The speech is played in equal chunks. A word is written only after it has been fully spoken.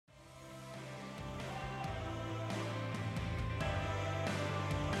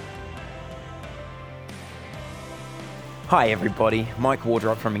Hi everybody, Mike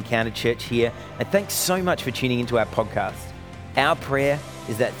Wardrop from Encounter Church here, and thanks so much for tuning into our podcast. Our prayer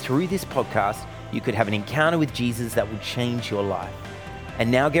is that through this podcast, you could have an encounter with Jesus that will change your life. And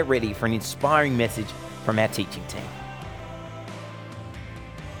now get ready for an inspiring message from our teaching team.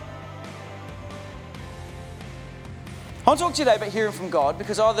 I want to talk to you today about hearing from God,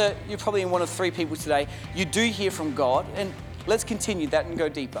 because either you're probably in one of three people today, you do hear from God, and let's continue that and go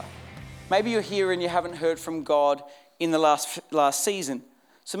deeper. Maybe you're here and you haven't heard from God in the last season.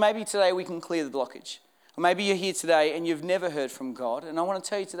 So maybe today we can clear the blockage. Or maybe you're here today and you've never heard from God. And I want to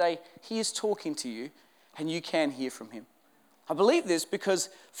tell you today, He is talking to you and you can hear from Him. I believe this because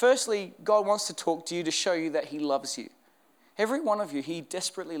firstly, God wants to talk to you to show you that He loves you. Every one of you, He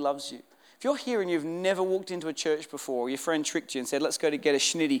desperately loves you. If you're here and you've never walked into a church before, your friend tricked you and said, let's go to get a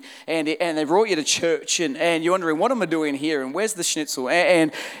schnitty, and they brought you to church and you're wondering, what am I doing here? And where's the schnitzel?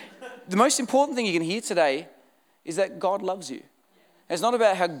 And the most important thing you can hear today is that God loves you. It's not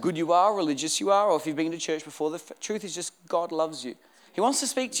about how good you are, religious you are, or if you've been to church before. The truth is just God loves you. He wants to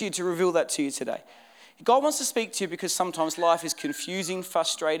speak to you to reveal that to you today. God wants to speak to you because sometimes life is confusing,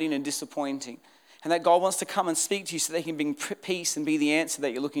 frustrating, and disappointing. And that God wants to come and speak to you so that He can bring peace and be the answer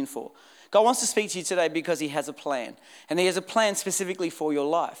that you're looking for. God wants to speak to you today because He has a plan. And He has a plan specifically for your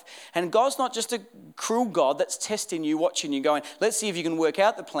life. And God's not just a cruel God that's testing you, watching you, going, let's see if you can work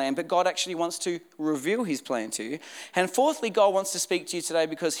out the plan. But God actually wants to reveal His plan to you. And fourthly, God wants to speak to you today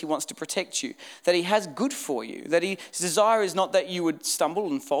because He wants to protect you. That He has good for you. That His desire is not that you would stumble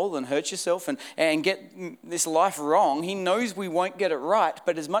and fall and hurt yourself and get this life wrong. He knows we won't get it right.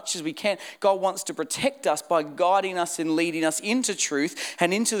 But as much as we can, God wants to protect us by guiding us and leading us into truth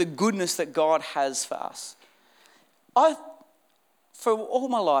and into the goodness that God has for us. For all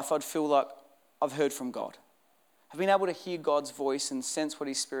my life, I'd feel like I've heard from God. I've been able to hear God's voice and sense what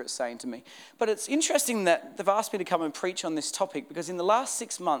His Spirit's saying to me. But it's interesting that they've asked me to come and preach on this topic because in the last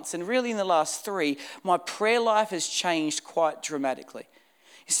 6 months, and really in the last 3, my prayer life has changed quite dramatically.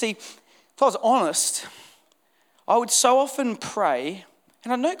 You see, if I was honest, I would so often pray,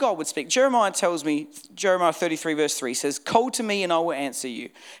 and I know God would speak. Jeremiah tells me, Jeremiah 33 verse 3 says, call to me and I will answer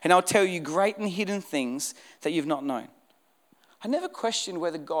you, and I'll tell you great and hidden things that you've not known. I never questioned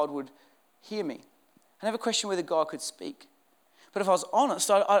whether God would hear me. I never questioned whether God could speak. But if I was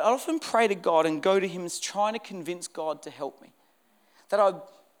honest, I'd often pray to God and go to Him trying to convince God to help me. That I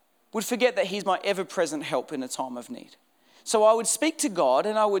would forget that He's my ever-present help in a time of need. So I would speak to God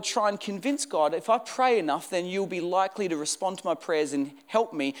and I would try and convince God, if I pray enough, then you'll be likely to respond to my prayers and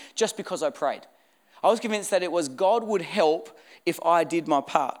help me just because I prayed. I was convinced that it was God would help if I did my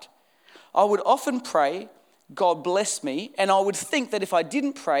part. I would often pray, God bless me, and I would think that if I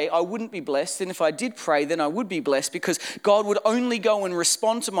didn't pray, I wouldn't be blessed, and if I did pray, then I would be blessed, because God would only go and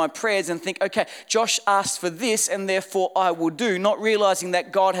respond to my prayers and think, okay, Josh asked for this, and therefore I will do, not realizing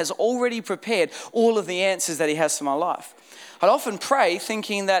that God has already prepared all of the answers that He has for my life. I'd often pray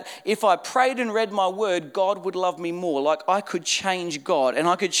thinking that if I prayed and read my word, God would love me more. Like I could change God and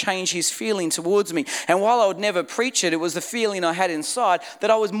I could change His feeling towards me. And while I would never preach it, it was the feeling I had inside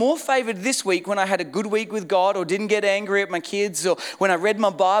that I was more favored this week when I had a good week with God or didn't get angry at my kids or when I read my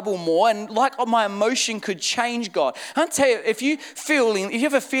Bible more, and like my emotion could change God. I'll tell you, if you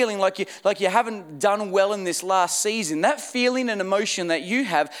have a feeling like you haven't done well in this last season, that feeling and emotion that you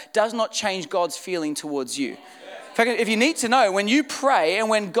have does not change God's feeling towards you. In fact, if you need to know, when you pray and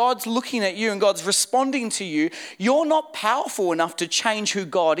when God's looking at you and God's responding to you, you're not powerful enough to change who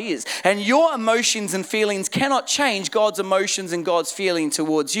God is. And your emotions and feelings cannot change God's emotions and God's feeling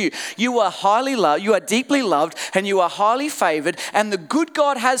towards you. You are highly loved, you are deeply loved, and you are highly favored. And the good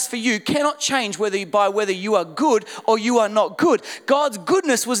God has for you cannot change whether you are good or you are not good. God's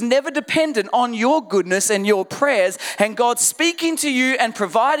goodness was never dependent on your goodness and your prayers. And God speaking to you and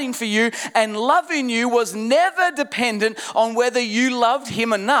providing for you and loving you was never dependent on whether you loved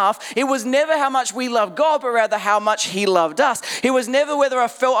Him enough. It was never how much we loved God, but rather how much He loved us. It was never whether I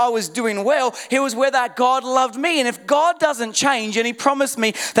felt I was doing well. It was whether God loved me. And if God doesn't change, and He promised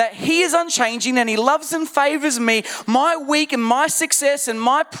me that He is unchanging and He loves and favors me, my week and my success and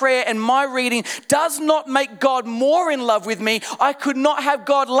my prayer and my reading does not make God more in love with me. I could not have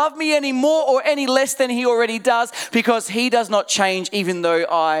God love me any more or any less than He already does, because He does not change even though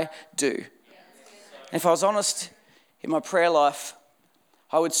I do. If I was honest, in my prayer life,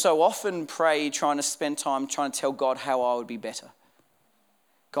 I would so often pray trying to spend time trying to tell God how I would be better.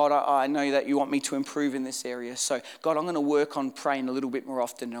 God, I know that you want me to improve in this area. So God, I'm going to work on praying a little bit more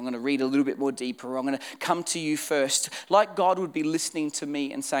often. I'm going to read a little bit more deeper. I'm going to come to you first. Like God would be listening to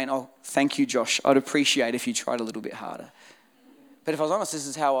me and saying, oh, thank you, Josh. I'd appreciate if you tried a little bit harder. But if I was honest, this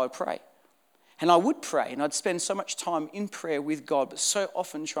is how I pray. And I would pray, and I'd spend so much time in prayer with God, but so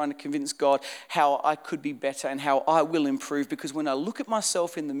often trying to convince God how I could be better and how I will improve. Because when I look at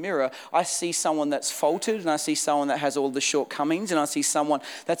myself in the mirror, I see someone that's faltered, and I see someone that has all the shortcomings, and I see someone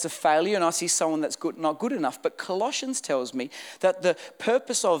that's a failure, and I see someone that's not good enough. But Colossians tells me that the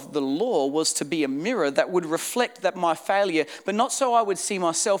purpose of the law was to be a mirror that would reflect that my failure, but not so I would see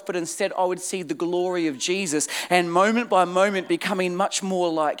myself, but instead I would see the glory of Jesus, and moment by moment becoming much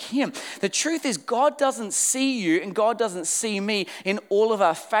more like him. The truth is, God doesn't see you and God doesn't see me in all of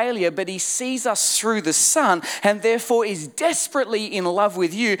our failure, but he sees us through the Son, and therefore is desperately in love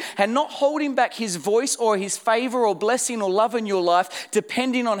with you and not holding back his voice or his favor or blessing or love in your life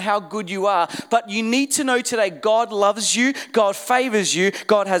depending on how good you are. But you need to know today, God loves you, God favors you,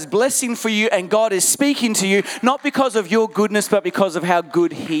 God has blessing for you, and God is speaking to you, not because of your goodness, but because of how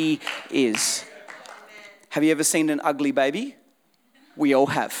good he is. Have you ever seen an ugly baby? We all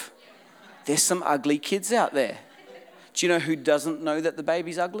have. There's some ugly kids out there. Do you know who doesn't know that the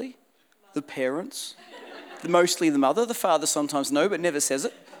baby's ugly? The parents. Mostly the mother. The father sometimes knows, but never says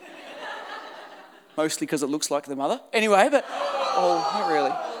it. Mostly because it looks like the mother. Anyway, but, not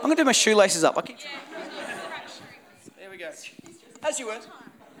really. I'm going to do my shoelaces up. There we go. As you were.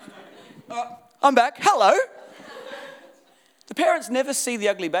 I'm back. Hello. The parents never see the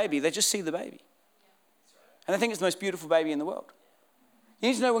ugly baby. They just see the baby. And they think it's the most beautiful baby in the world. You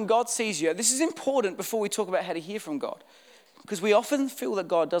need to know when God sees you. This is important before we talk about how to hear from God. Because we often feel that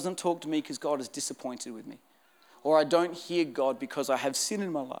God doesn't talk to me because God is disappointed with me. Or I don't hear God because I have sin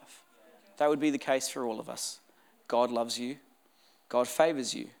in my life. That would be the case for all of us. God loves you. God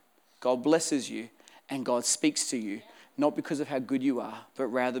favors you. God blesses you. And God speaks to you. Not because of how good you are, but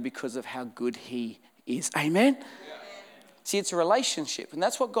rather because of how good he is. Amen? See, it's a relationship, and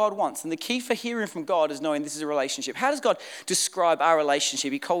that's what God wants. And the key for hearing from God is knowing this is a relationship. How does God describe our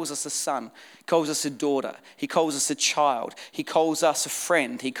relationship? He calls us a son. He calls us a daughter. He calls us a child. He calls us a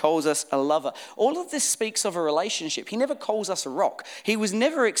friend. He calls us a lover. All of this speaks of a relationship. He never calls us a rock. He was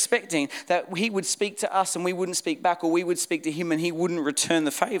never expecting that he would speak to us and we wouldn't speak back, or we would speak to him and he wouldn't return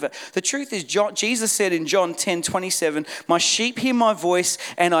the favor. The truth is, Jesus said in John 10:27, "My sheep hear my voice,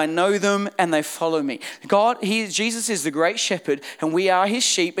 and I know them, and they follow me." Jesus is the great shepherd, and we are his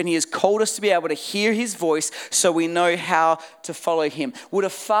sheep, and he has called us to be able to hear his voice so we know how to follow him. Would a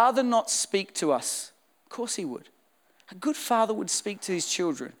father not speak to us? Of course he would. A good father would speak to his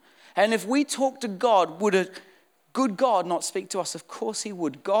children. And if we talk to God, would a good God not speak to us? Of course he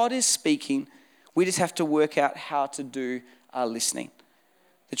would. God is speaking. We just have to work out how to do our listening.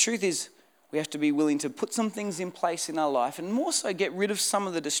 The truth is, we have to be willing to put some things in place in our life, and more so get rid of some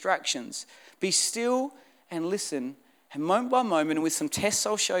of the distractions. Be still and listen. And moment by moment, and with some tests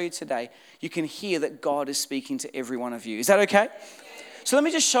I'll show you today, you can hear that God is speaking to every one of you. Is that okay? So let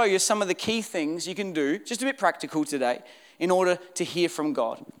me just show you some of the key things you can do, just a bit practical today, in order to hear from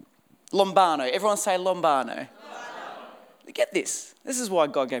God. Lombano. Everyone say Lombano. Get this. This is why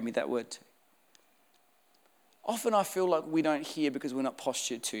God gave me that word too. Often I feel like we don't hear because we're not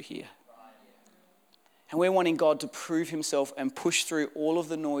postured to hear. And we're wanting God to prove himself and push through all of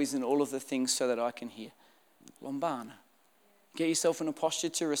the noise and all of the things so that I can hear. Lombana. Get yourself in a posture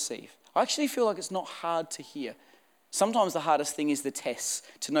to receive. I actually feel like it's not hard to hear. Sometimes the hardest thing is the tests,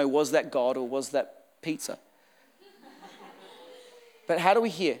 to know, was that God or was that pizza? But how do we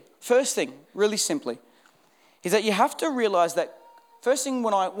hear? First thing, really simply, is that you have to realize that first thing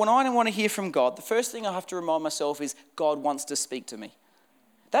when I want to hear from God, the first thing I have to remind myself is God wants to speak to me.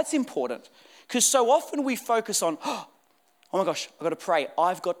 That's important, because so often we focus on, oh my gosh, I've got to pray.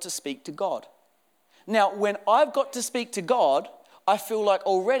 I've got to speak to God. Now, when I've got to speak to God, I feel like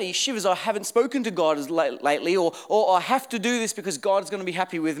already, shivers, I haven't spoken to God lately, or I have to do this because God's going to be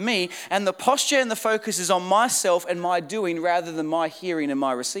happy with me. And the posture and the focus is on myself and my doing rather than my hearing and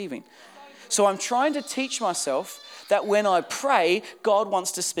my receiving. So I'm trying to teach myself that when I pray, God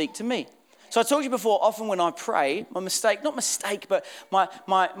wants to speak to me. So I told you before, often when I pray, my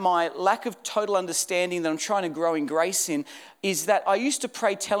lack of total understanding that I'm trying to grow in grace in is that I used to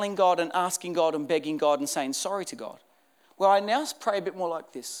pray telling God and asking God and begging God and saying sorry to God. Well, I now pray a bit more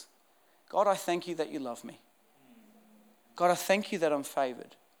like this. God, I thank you that you love me. God, I thank you that I'm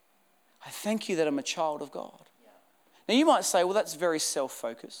favored. I thank you that I'm a child of God. Now you might say, well, that's very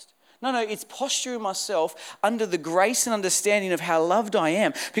self-focused. No, it's posturing myself under the grace and understanding of how loved I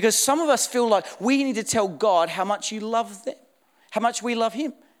am. Because some of us feel like we need to tell God how much you love them, how much we love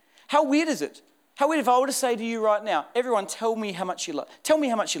him. How weird is it? How weird if I were to say to you right now, everyone tell me how much you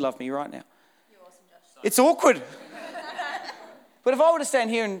love me right now. You're awesome, Josh. It's awkward. But if I were to stand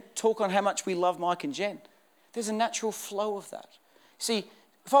here and talk on how much we love Mike and Jen, there's a natural flow of that. See,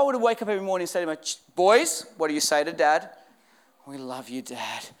 If I were to wake up every morning and say to my boys, what do you say to Dad? We love you,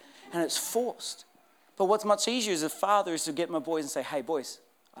 Dad. And it's forced. But what's much easier as a father is to get my boys and say, hey, boys,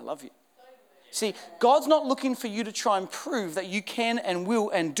 I love you. See, God's not looking for you to try and prove that you can and will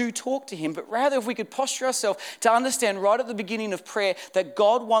and do talk to him, but rather if we could posture ourselves to understand right at the beginning of prayer that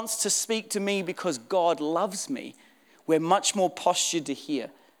God wants to speak to me because God loves me, we're much more postured to hear. You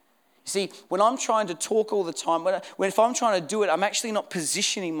see, when I'm trying to talk all the time, if I'm trying to do it, I'm actually not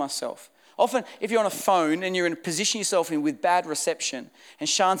positioning myself. Often, if you're on a phone and you're in a position yourself in with bad reception, and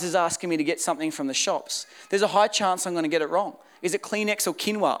Shans is asking me to get something from the shops, there's a high chance I'm going to get it wrong. Is it Kleenex or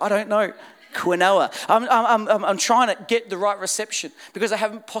quinoa? I don't know. Quinoa. I'm trying to get the right reception because I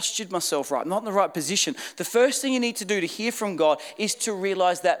haven't postured myself right. I'm not in the right position. The first thing you need to do to hear from God is to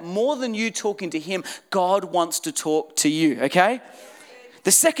realize that more than you talking to him, God wants to talk to you, okay?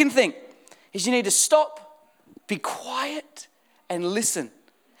 The second thing is you need to stop, be quiet, and listen.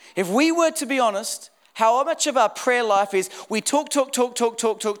 If we were to be honest, how much of our prayer life is we talk,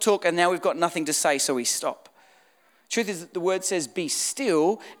 and now we've got nothing to say, so we stop. Truth is that the word says, be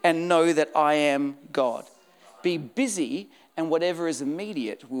still and know that I am God. Be busy and whatever is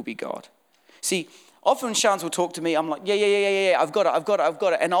immediate will be God. See, often Shans will talk to me. I'm like, yeah, I've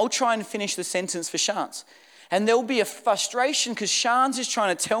got it. And I'll try and finish the sentence for Shans. And there'll be a frustration because Shans is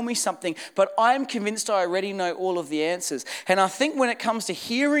trying to tell me something, but I'm convinced I already know all of the answers. And I think when it comes to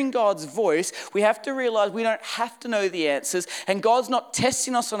hearing God's voice, we have to realize we don't have to know the answers. And God's not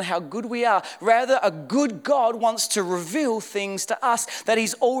testing us on how good we are. Rather, a good God wants to reveal things to us that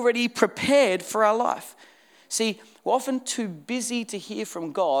he's already prepared for our life. See, we're often too busy to hear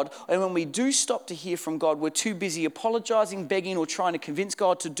from God, and when we do stop to hear from God, we're too busy apologizing, begging, or trying to convince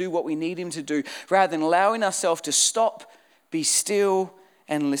God to do what we need him to do, rather than allowing ourselves to stop, be still,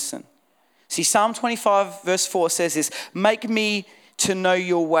 and listen. See, Psalm 25 verse 4 says this, make me to know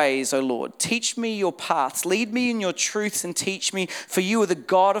your ways, O Lord. Teach me your paths. Lead me in your truths and teach me, for you are the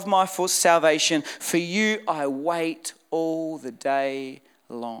God of my salvation. For you I wait all the day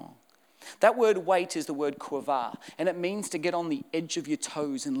long. That word wait is the word quava, and it means to get on the edge of your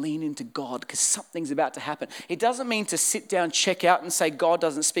toes and lean into God because something's about to happen. It doesn't mean to sit down, check out, and say, God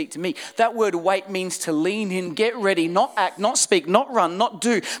doesn't speak to me. That word wait means to lean in, get ready, not act, not speak, not run, not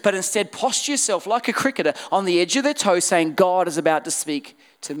do, but instead posture yourself like a cricketer on the edge of their toes saying, God is about to speak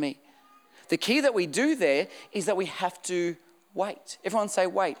to me. The key that we do there is that we have to wait. Everyone say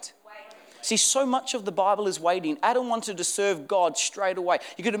wait. See, so much of the Bible is waiting. Adam wanted to serve God straight away.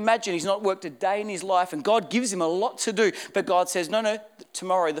 You could imagine he's not worked a day in his life and God gives him a lot to do. But God says, no,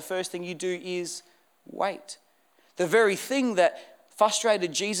 tomorrow the first thing you do is wait. The very thing that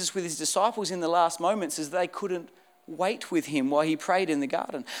frustrated Jesus with his disciples in the last moments is they couldn't wait with him while he prayed in the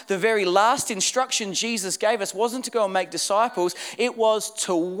garden. The very last instruction Jesus gave us wasn't to go and make disciples. It was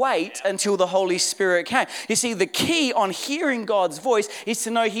to wait until the Holy Spirit came. You see, the key on hearing God's voice is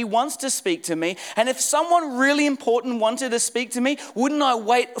to know he wants to speak to me. And if someone really important wanted to speak to me, wouldn't I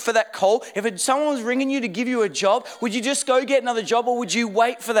wait for that call? If someone was ringing you to give you a job, would you just go get another job or would you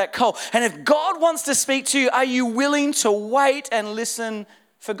wait for that call? And if God wants to speak to you, are you willing to wait and listen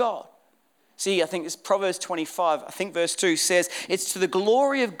for God? See, I think it's Proverbs 25, I think verse 2 says, it's to the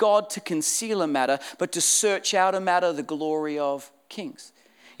glory of God to conceal a matter, but to search out a matter, the glory of kings.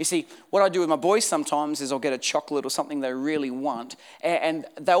 You see, what I do with my boys sometimes is I'll get a chocolate or something they really want, and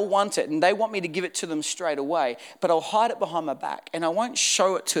they'll want it, and they want me to give it to them straight away, but I'll hide it behind my back, and I won't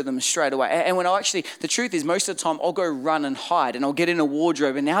show it to them straight away. And when the truth is, most of the time, I'll go run and hide, and I'll get in a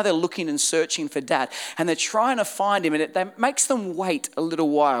wardrobe, and now they're looking and searching for Dad, and they're trying to find him, and that makes them wait a little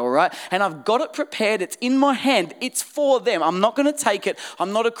while, right? And I've got it prepared, it's in my hand, it's for them. I'm not going to take it,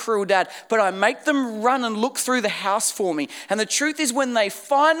 I'm not a cruel dad, but I make them run and look through the house for me. And the truth is, when they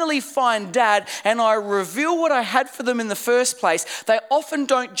finally find Dad and I reveal what I had for them in the first place, they often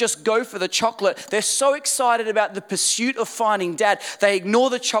don't just go for the chocolate. They're so excited about the pursuit of finding Dad, they ignore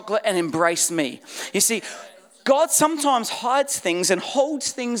the chocolate and embrace me. You see, God sometimes hides things and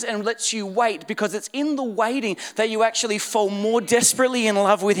holds things and lets you wait because it's in the waiting that you actually fall more desperately in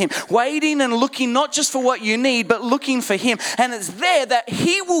love with him. Waiting and looking not just for what you need, but looking for him. And it's there that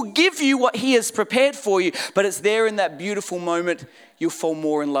he will give you what he has prepared for you. But it's there in that beautiful moment you'll fall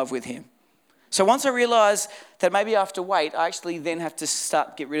more in love with him. So once I realize that maybe I have to wait, I actually then have to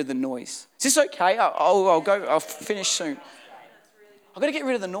get rid of the noise. Is this okay? I'll finish soon. I've got to get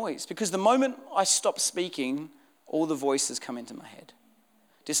rid of the noise because the moment I stop speaking, all the voices come into my head.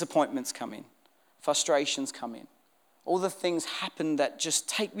 Disappointments come in. Frustrations come in. All the things happen that just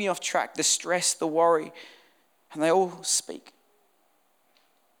take me off track, the stress, the worry, and they all speak.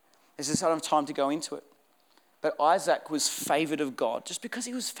 There's this other time to go into it. But Isaac was favored of God just because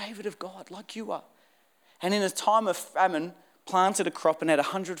he was favored of God, like you are. And in a time of famine, planted a crop and had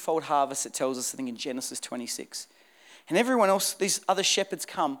 100-fold harvest, it tells us, I think in Genesis 26. And everyone else, these other shepherds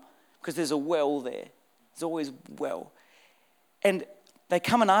come because there's a well there. There's always a well. And they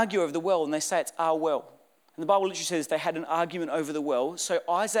come and argue over the well and they say it's our well. And the Bible literally says they had an argument over the well. So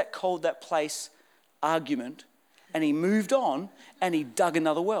Isaac called that place argument, and he moved on and he dug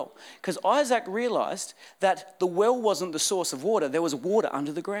another well. Because Isaac realized that the well wasn't the source of water. There was water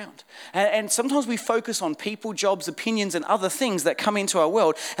under the ground. And sometimes we focus on people, jobs, opinions, and other things that come into our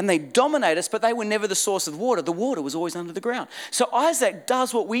world, and they dominate us, but they were never the source of water. The water was always under the ground. So Isaac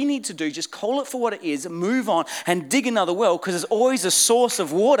does what we need to do, just call it for what it is, move on and dig another well, because there's always a source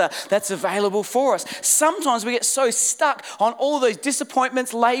of water that's available for us. Sometimes we get so stuck on all those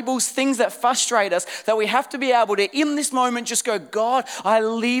disappointments, labels, things that frustrate us, that we have to be able to, in this moment, just go, God, I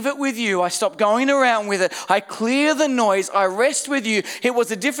leave it with you. I stop going around with it. I clear the noise. I rest with you. It was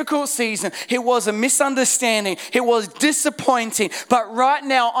a difficult season. It was a misunderstanding. It was disappointing. But right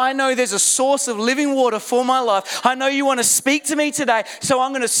now, I know there's a source of living water for my life. I know you want to speak to me today. So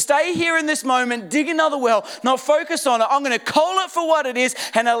I'm going to stay here in this moment, dig another well, not focus on it. I'm going to call it for what it is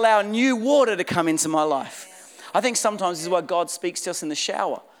and allow new water to come into my life. I think sometimes this is why God speaks to us in the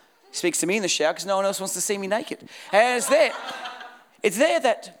shower. He speaks to me in the shower because no one else wants to see me naked. And it's there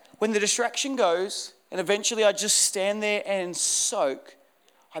that when the distraction goes and eventually I just stand there and soak,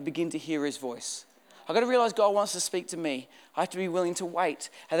 I begin to hear his voice. I've got to realize God wants to speak to me. I have to be willing to wait,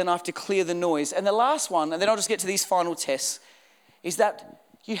 and then I have to clear the noise. And the last one, and then I'll just get to these final tests, is that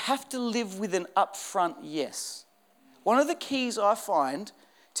you have to live with an upfront yes. One of the keys I find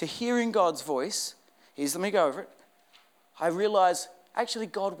to hearing God's voice is, let me go over it. I realize actually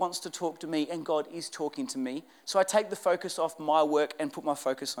God wants to talk to me and God is talking to me. So I take the focus off my work and put my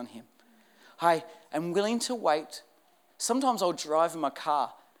focus on him. I am willing to wait. Sometimes I'll drive in my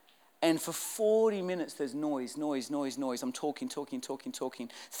car and for 40 minutes there's noise. I'm talking,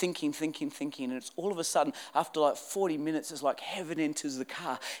 thinking. And it's all of a sudden, after like 40 minutes, it's like heaven enters the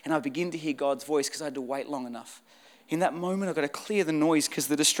car and I begin to hear God's voice because I had to wait long enough. In that moment, I've got to clear the noise because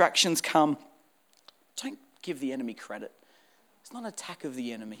the distractions come. Don't give the enemy credit. It's not an attack of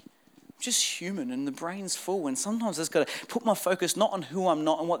the enemy. I'm just human and the brain's full. And sometimes I've got to put my focus not on who I'm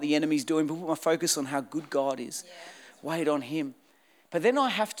not and what the enemy's doing, but put my focus on how good God is. Yeah. Wait on him. But then I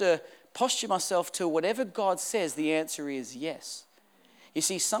have to posture myself to whatever God says, the answer is yes. You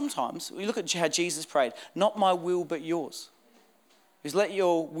see, sometimes we look at how Jesus prayed, not my will, but yours. Because let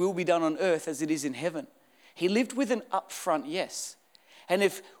your will be done on earth as it is in heaven. He lived with an upfront yes. And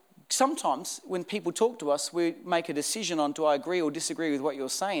if sometimes when people talk to us, we make a decision on do I agree or disagree with what you're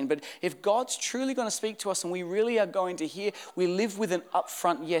saying. But if God's truly going to speak to us and we really are going to hear, we live with an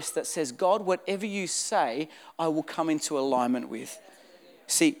upfront yes that says, God, whatever you say, I will come into alignment with.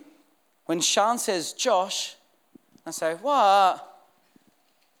 See, when Sean says, Josh, I say, what?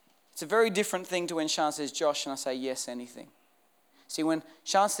 It's a very different thing to when Sean says, Josh, and I say, yes, anything. See, when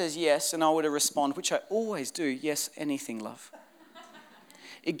Sean says yes, and I were to respond, which I always do, yes, anything, love.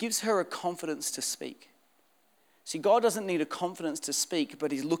 It gives her a confidence to speak. See, God doesn't need a confidence to speak,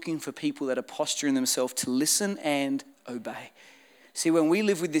 but he's looking for people that are posturing themselves to listen and obey. See, when we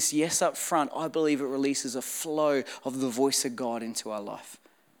live with this yes up front, I believe it releases a flow of the voice of God into our life.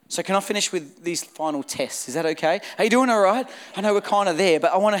 So can I finish with these final tests? Is that okay? Are you doing all right? I know we're kind of there,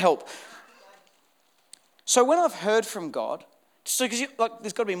 but I want to help. So when I've heard from God, so because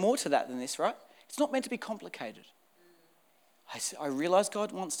there's got to be more to that than this, right? It's not meant to be complicated. I realize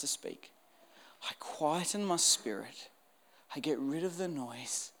God wants to speak. I quieten my spirit. I get rid of the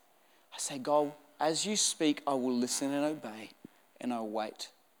noise. I say, God, as you speak, I will listen and obey, and I'll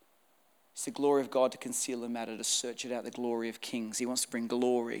wait. It's the glory of God to conceal the matter, to search it out, the glory of kings. He wants to bring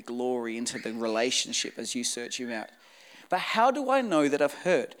glory into the relationship as you search him out. But how do I know that I've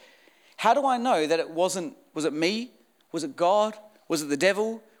heard? How do I know that was it me? Was it God? Was it the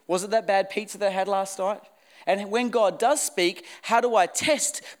devil? Was it that bad pizza that I had last night? And when God does speak, how do I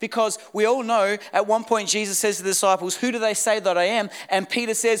test? Because we all know at one point Jesus says to the disciples, who do they say that I am? And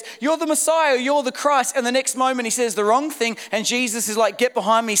Peter says, you're the Messiah, you're the Christ. And the next moment he says the wrong thing and Jesus is like, get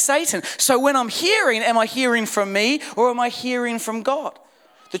behind me, Satan. So when I'm hearing, am I hearing from me or am I hearing from God?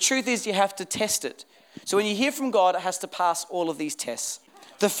 The truth is you have to test it. So when you hear from God, it has to pass all of these tests.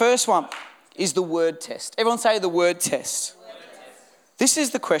 The first one is the word test. Everyone say the word test. This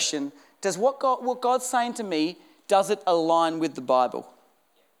is the question. Does what God's saying to me, does it align with the Bible?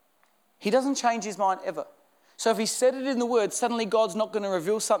 He doesn't change his mind ever. So if he said it in the word, suddenly God's not going to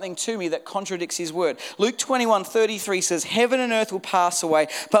reveal something to me that contradicts his word. Luke 21:33 says, heaven and earth will pass away,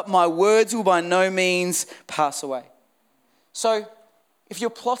 but my words will by no means pass away. So if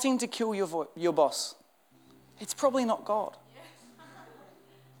you're plotting to kill your boss, it's probably not God.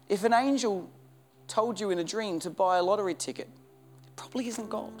 If an angel told you in a dream to buy a lottery ticket, it probably isn't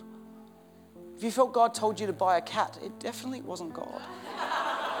God. If you felt God told you to buy a cat, it definitely wasn't God.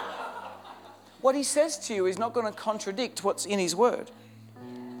 What he says to you is not going to contradict what's in his word.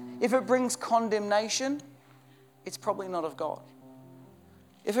 If it brings condemnation, it's probably not of God.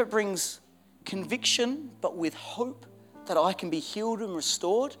 If it brings conviction, but with hope that I can be healed and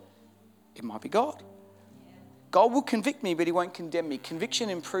restored, it might be God. God will convict me, but he won't condemn me. Conviction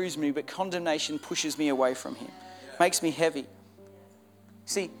improves me, but condemnation pushes me away from him, makes me heavy.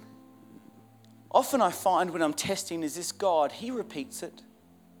 See, often I find when I'm testing, is this God? He repeats it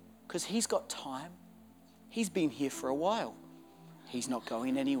because he's got time. He's been here for a while. He's not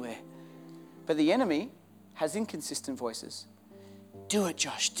going anywhere. But the enemy has inconsistent voices. Do it,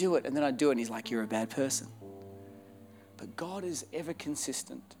 Josh, do it. And then I do it and he's like, you're a bad person. But God is ever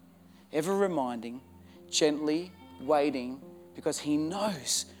consistent, ever reminding, gently waiting, because he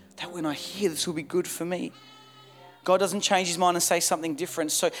knows that when I hear this will be good for me. God doesn't change his mind and say something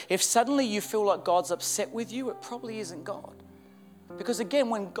different. So if suddenly you feel like God's upset with you, it probably isn't God. Because again,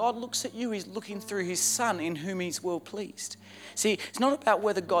 when God looks at you, he's looking through his Son in whom he's well pleased. See, it's not about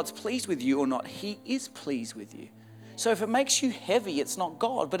whether God's pleased with you or not. He is pleased with you. So if it makes you heavy, it's not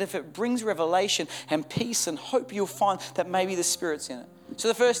God. But if it brings revelation and peace and hope, you'll find that maybe the Spirit's in it. So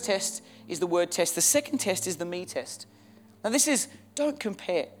the first test is the word test. The second test is the me test. Now this is, don't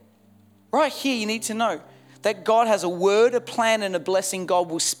compare. Right here, you need to know that God has a word, a plan, and a blessing. God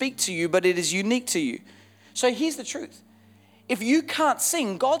will speak to you, but it is unique to you. So here's the truth. If you can't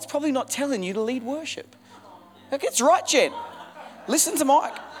sing, God's probably not telling you to lead worship. Like, it's right, Jen. Listen to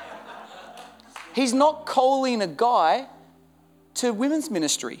Mike. He's not calling a guy to women's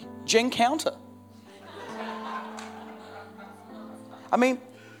ministry. Jen Counter. I mean,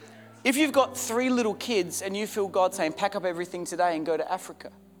 if you've got 3 little kids and you feel God saying, pack up everything today and go to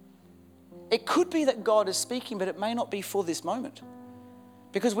Africa, it could be that God is speaking, but it may not be for this moment.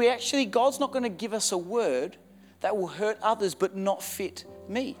 Because God's not going to give us a word that will hurt others but not fit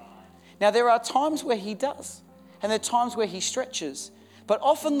me. Now, there are times where he does, and there are times where he stretches, but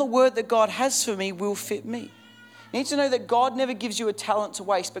often the word that God has for me will fit me. You need to know that God never gives you a talent to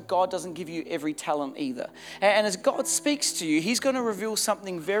waste, but God doesn't give you every talent either. And as God speaks to you, he's going to reveal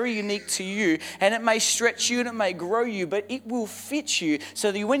something very unique to you, and it may stretch you and it may grow you, but it will fit you.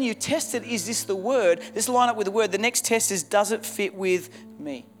 So that when you test it, is this the word? This line up with the word. The next test is, does it fit with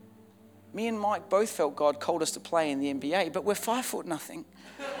me? Me and Mike both felt God called us to play in the NBA, but we're 5'0" nothing.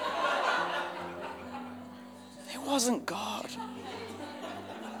 It wasn't God.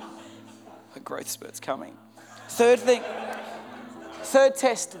 A growth spurt's coming. Third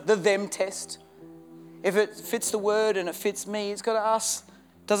test, the them test. If it fits the word and it fits me, it's got to ask,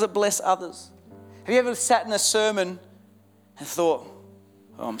 does it bless others? Have you ever sat in a sermon and thought,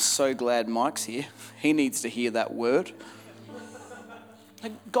 oh, I'm so glad Mike's here. He needs to hear that word.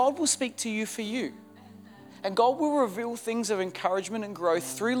 God will speak to you for you. And God will reveal things of encouragement and growth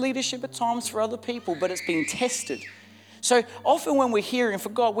through leadership at times for other people, but it's being tested. So often when we're hearing for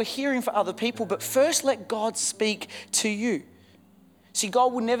God, we're hearing for other people, but first let God speak to you. See,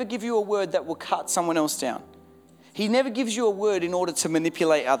 God will never give you a word that will cut someone else down. He never gives you a word in order to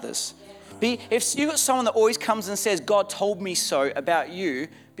manipulate others. If you've got someone that always comes and says, God told me so about you,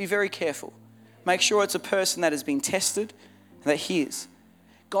 be very careful. Make sure it's a person that has been tested and that hears.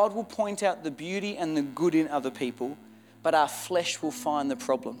 God will point out the beauty and the good in other people, but our flesh will find the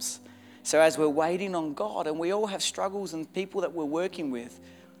problems. So as we're waiting on God, and we all have struggles and people that we're working with,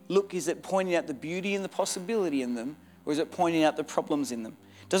 look, is it pointing out the beauty and the possibility in them, or is it pointing out the problems in them?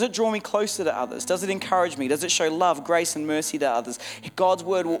 Does it draw me closer to others? Does it encourage me? Does it show love, grace, and mercy to others? God's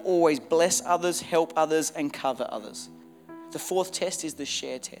word will always bless others, help others, and cover others. The fourth test is the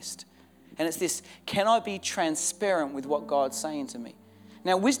share test. And it's this, can I be transparent with what God's saying to me?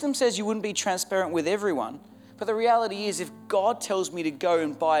 Now, wisdom says you wouldn't be transparent with everyone, but the reality is if God tells me to go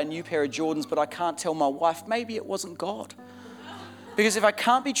and buy a new pair of Jordans, but I can't tell my wife, maybe it wasn't God. Because if I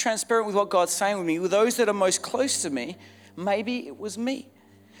can't be transparent with what God's saying with me, with those that are most close to me, maybe it was me.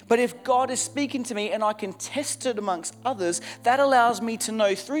 But if God is speaking to me and I can test it amongst others, that allows me to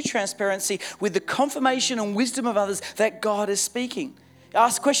know through transparency with the confirmation and wisdom of others that God is speaking.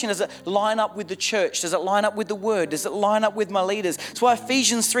 Ask the question, does it line up with the church? Does it line up with the word? Does it line up with my leaders? That's why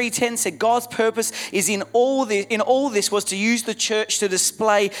Ephesians 3:10 said God's purpose is in all this was to use the church to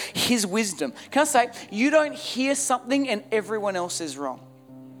display his wisdom. Can I say, you don't hear something and everyone else is wrong.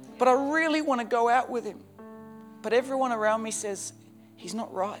 But I really want to go out with him. But everyone around me says, he's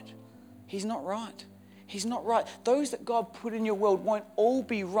not right. He's not right. He's not right. Those that God put in your world won't all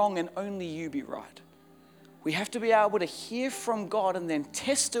be wrong and only you be right. We have to be able to hear from God and then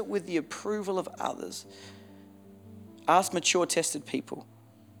test it with the approval of others. Ask mature, tested people.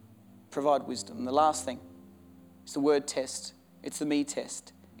 Provide wisdom. And the last thing is the word test. It's the me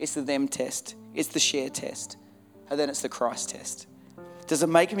test. It's the them test. It's the share test. And then it's the Christ test. Does it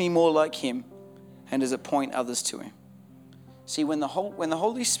make me more like him? And does it point others to him? See, when the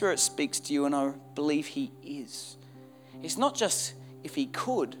Holy Spirit speaks to you, and I believe he is, it's not just if he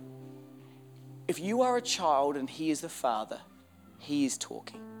could. If you are a child and he is the Father, he is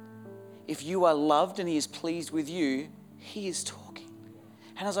talking. If you are loved and he is pleased with you, he is talking.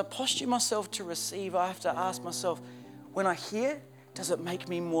 And as I posture myself to receive, I have to ask myself, when I hear, does it make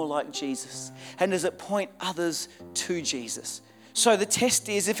me more like Jesus? And does it point others to Jesus? So the test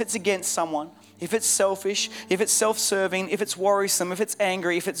is, if it's against someone, if it's selfish, if it's self-serving, if it's worrisome, if it's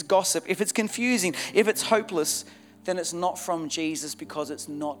angry, if it's gossip, if it's confusing, if it's hopeless, then it's not from Jesus because it's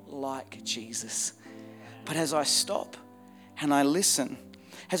not like Jesus. But as I stop and I listen,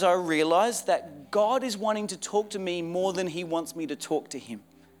 as I realize that God is wanting to talk to me more than he wants me to talk to him.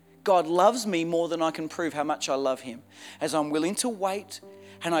 God loves me more than I can prove how much I love him. As I'm willing to wait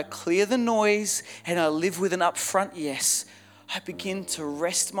and I clear the noise and I live with an upfront yes, I begin to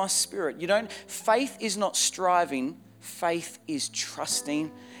rest my spirit. Faith is not striving, faith is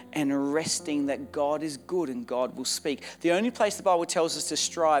trusting and resting that God is good and God will speak. The only place the Bible tells us to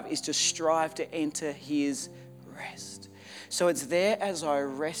strive is to strive to enter his rest. So it's there as I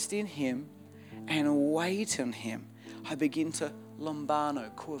rest in him and wait on him, I begin to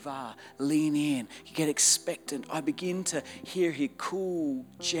lambano, kurva, lean in, you get expectant. I begin to hear his cool,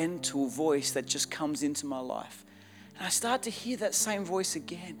 gentle voice that just comes into my life. And I start to hear that same voice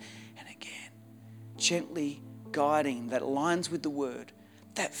again and again, gently guiding, that aligns with the word,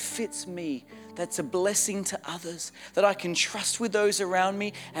 that fits me, that's a blessing to others, that I can trust with those around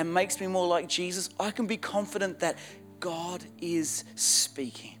me and makes me more like Jesus. I can be confident that God is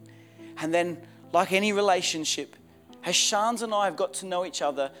speaking. And then, like any relationship, as Shans and I have got to know each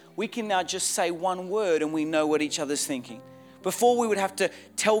other, we can now just say one word and we know what each other's thinking. Before we would have to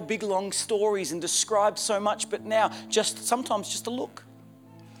tell big long stories and describe so much, but now sometimes just a look,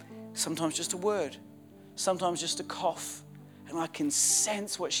 sometimes just a word, sometimes just a cough, and I can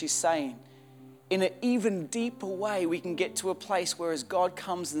sense what she's saying. In an even deeper way, we can get to a place where as God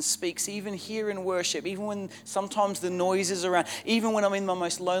comes and speaks, even here in worship, even when sometimes the noise is around, even when I'm in my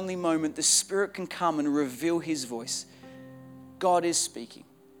most lonely moment, the Spirit can come and reveal his voice. God is speaking.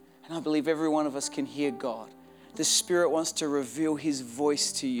 And I believe every one of us can hear God. The Spirit wants to reveal his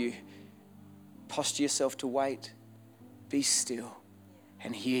voice to you. Posture yourself to wait, be still,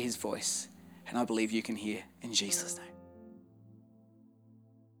 and hear his voice. And I believe you can hear in Jesus' name.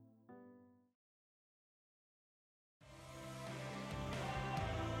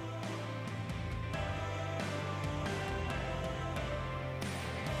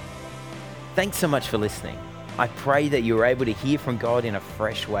 Thanks so much for listening. I pray that you were able to hear from God in a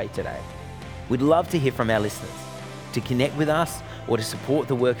fresh way today. We'd love to hear from our listeners. To connect with us or to support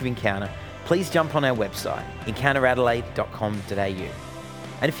the work of Encounter, please jump on our website, encounteradelaide.com.au.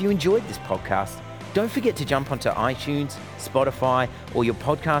 And if you enjoyed this podcast, don't forget to jump onto iTunes, Spotify, or your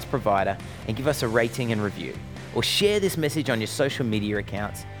podcast provider and give us a rating and review. Or share this message on your social media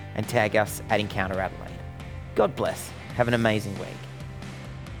accounts and tag us at Encounter Adelaide. God bless. Have an amazing week.